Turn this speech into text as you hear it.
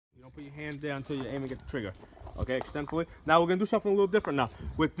Don't put your hand there until you're aiming at the trigger. Okay, extend fully. Now we're gonna do something a little different now.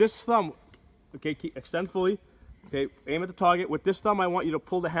 With this thumb, okay, extend fully. Okay, aim at the target. With this thumb, I want you to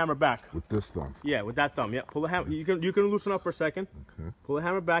pull the hammer back. With this thumb? Yeah, with that thumb. Yeah, pull the hammer. You can loosen up for a second. Okay. Pull the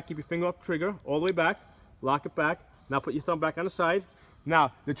hammer back. Keep your finger off the trigger all the way back. Lock it back. Now put your thumb back on the side.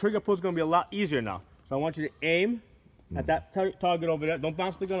 Now the trigger pull is going to be a lot easier now. So I want you to aim at that target over there. Don't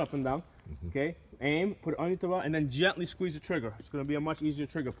bounce the gun up and down. Okay. Aim. Put it underneath the rod, and then gently squeeze the trigger. It's going to be a much easier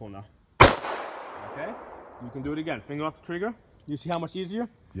trigger pull now. Okay. You can do it again. Finger off the trigger. You see how much easier?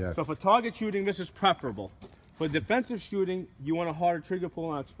 Yes. So for target shooting, this is preferable. For defensive shooting, you want a harder trigger pull,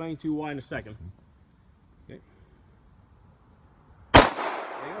 and I'll explain to you why in a second. Okay.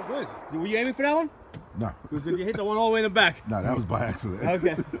 There you go, good. Were you aiming for that one? No. Did you hit the one all the way in the back? No, that was by accident.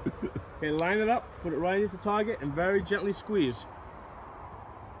 Okay. Okay, line it up, put it right into the target, and very gently squeeze.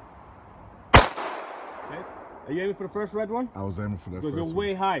 Okay. Are you aiming for the first red one? I was aiming for that first one. Because you're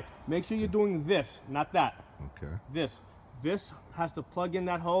way high. Make sure you're doing this, not that. Okay. This has to plug in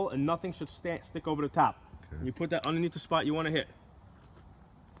that hole, and nothing should stick over the top. Okay. You put that underneath the spot you want to hit.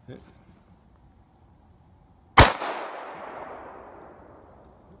 Okay.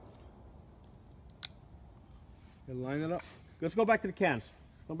 And line it up. Let's go back to the cans.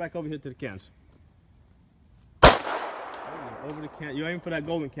 Go back over here to the cans. Over the can. You're aiming for that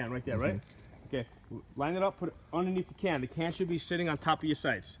golden can right there, right? Okay. Line it up. Put it underneath the can. The can should be sitting on top of your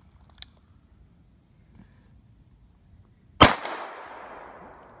sights.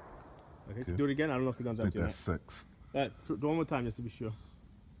 Okay, do it again. I don't know if the gun's up to you. That's 6. Do one more time just to be sure.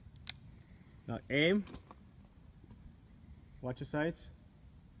 Now aim. Watch your sights.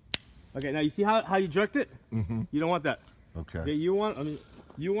 Okay, now you see how you jerked it? You don't want that. Okay. You want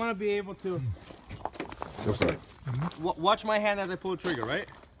to be able to. What's that? Watch my hand as I pull the trigger, right?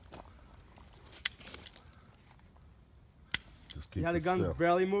 Just keep see how the gun's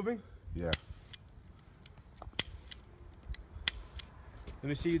barely moving? Yeah. Let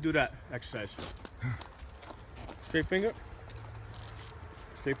me see you do that exercise. Straight finger.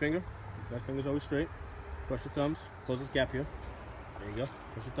 Straight finger. That finger's always straight. Push your thumbs. Close this gap here. There you go.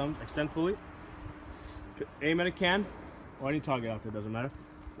 Push your thumbs. Extend fully. Aim at a can or any target out there, doesn't matter.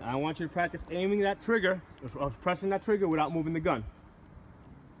 Now I want you to practice aiming that trigger, or pressing that trigger without moving the gun.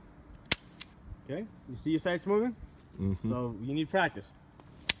 Okay? You see your sights moving? So you need practice.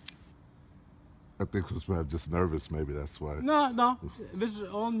 I think it was I'm just nervous, maybe that's why. No. This is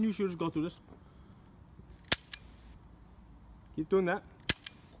all new shooters go through this. Keep doing that.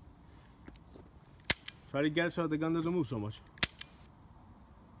 Try to get it so the gun doesn't move so much.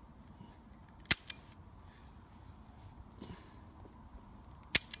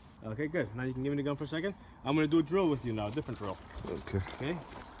 Okay, good. Now you can give me the gun for a second. I'm going to do a drill with you now, a different drill. Okay.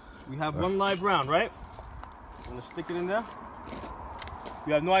 We have one live round, right? I'm going to stick it in there.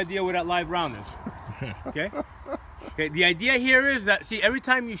 You have no idea where that live round is. Okay? Okay, the idea here is that, see, every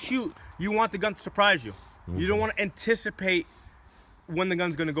time you shoot, you want the gun to surprise you. You don't want to anticipate when the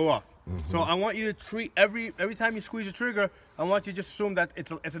gun's going to go off. So I want you to treat every time you squeeze the trigger, I want you to just assume that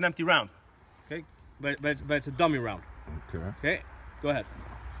it's an empty round. Okay? But it's a dummy round. Okay. Okay? Go ahead.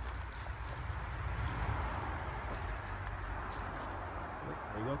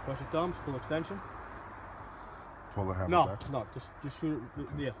 There you go. Cross your thumbs, full extension. Pull the hammer back? No, just shoot it.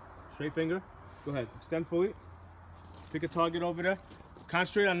 Yeah. Straight finger. Go ahead. Extend fully. Pick a target over there.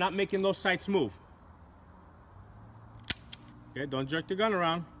 Concentrate on not making those sights move. Okay, don't jerk the gun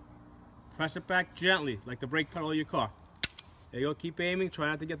around. Press it back gently, like the brake pedal of your car. There you go. Keep aiming. Try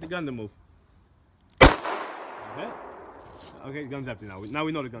not to get the gun to move. Okay. Okay, the gun's empty now. Now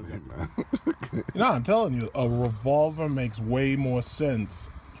we know the gun's empty. No, I'm telling you, a revolver makes way more sense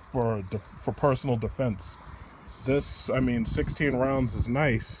for personal defense. This, I mean, 16 rounds is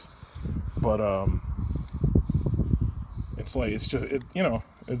nice, but it's like you know.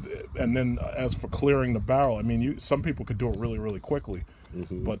 And then as for clearing the barrel, I mean, some people could do it really, really quickly,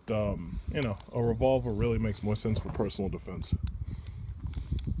 but you know, a revolver really makes more sense for personal defense.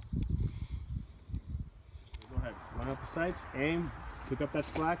 Go ahead, line up the sights, aim, pick up that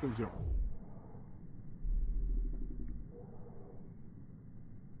slack, and jump.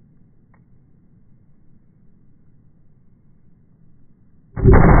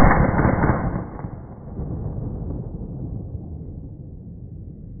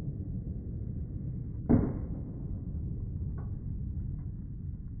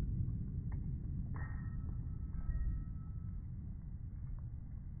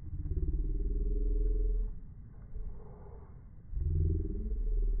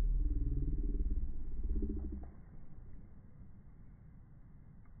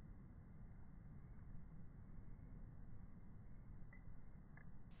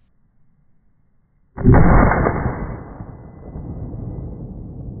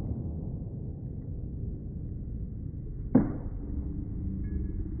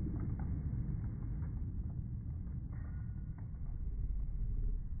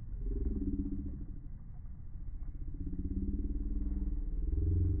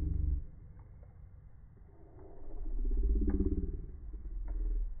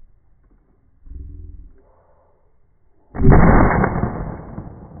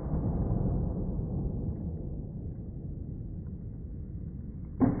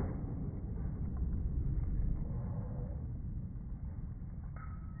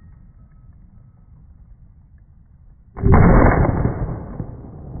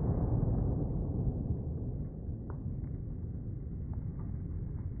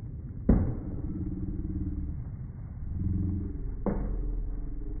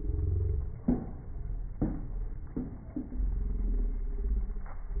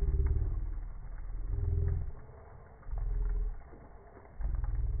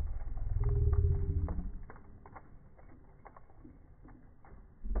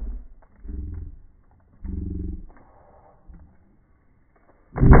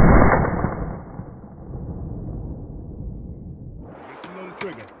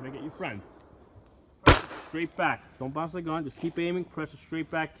 Trigger, make it your friend. Straight back. Don't bounce the gun. Just keep aiming. Press it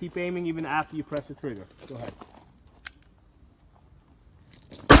straight back. Keep aiming even after you press the trigger. Go ahead.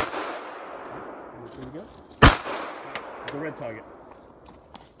 There you go. The red target.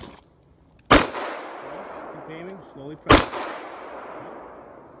 Keep aiming. Slowly press it.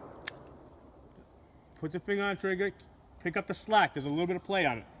 Put your finger on the trigger. Pick up the slack. There's a little bit of play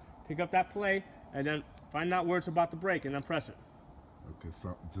on it. Pick up that play and then find out where it's about to break and then press it. Okay,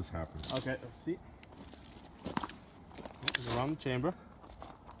 something just happened. Okay, let's see. It's around the chamber.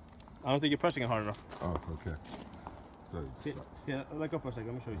 I don't think you're pressing it hard enough. Oh, okay. Yeah, let go for a second.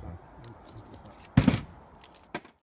 Let me show you something.